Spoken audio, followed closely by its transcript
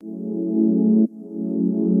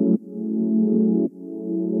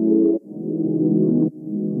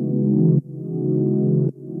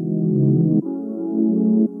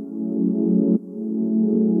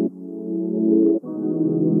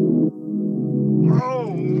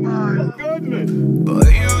Oh my goodness!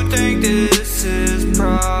 But you think this is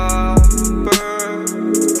proper,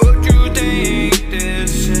 but you think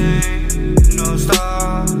this ain't no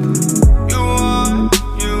stop. You want,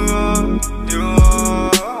 you want, you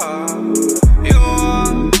want, you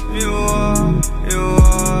want, you want, you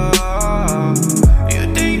want. You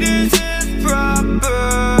think this is proper,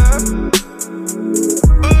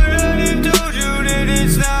 but I done told you that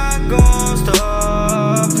it's not gonna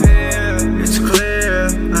stop here. It's clear,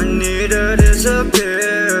 I need to disappear.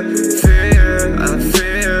 Fear, I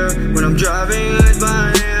fear when I'm driving with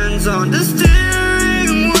my hands on the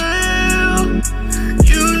steering wheel.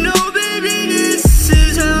 You know, baby, this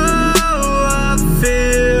is how I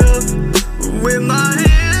feel, with my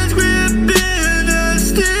hands gripping the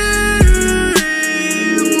steering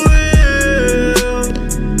wheel.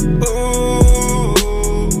 Ooh,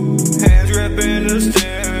 hands gripping the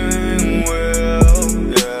steering wheel,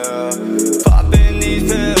 yeah. Popping these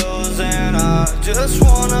pills and I just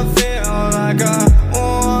wanna feel like I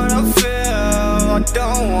wanna feel. I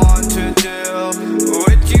don't want to deal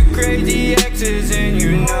with you crazy exes, and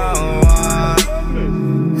you know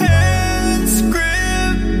I'm hands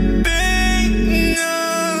gripping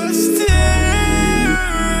the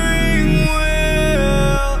steering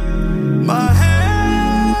wheel. My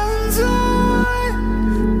hands are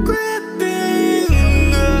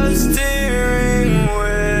gripping the steering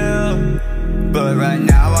wheel. But right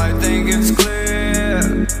now I think it's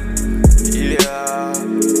clear, yeah.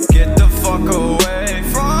 Get the fuck away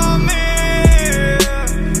from me.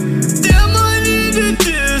 Damn, I need to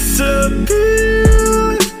disappear.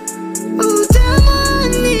 Oh, damn, I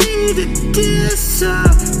need to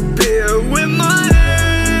disappear, with my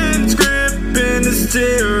hands gripping the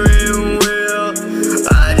steering wheel.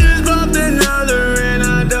 I just popped another and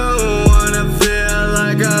I don't wanna feel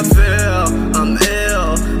like I feel. I'm ill,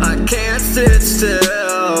 I can't sit still.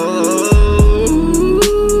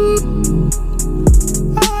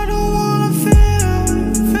 I don't wanna feel,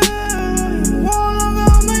 wanna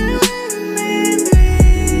come with me,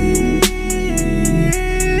 please.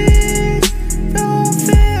 Don't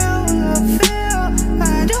feel,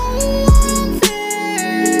 I don't wanna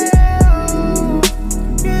feel,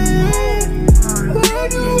 yeah. Why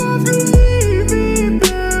do you have to leave me,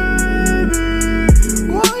 baby?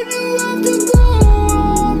 Why do you have to go,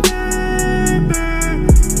 baby?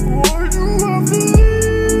 Why do you have to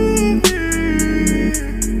leave me?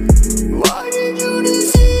 Why did you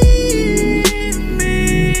deceive me?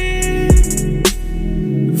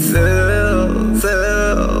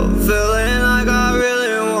 Feeling like I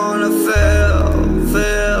really wanna feel.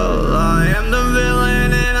 I am the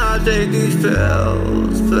villain and I take these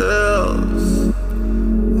pills.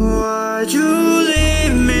 Why'd you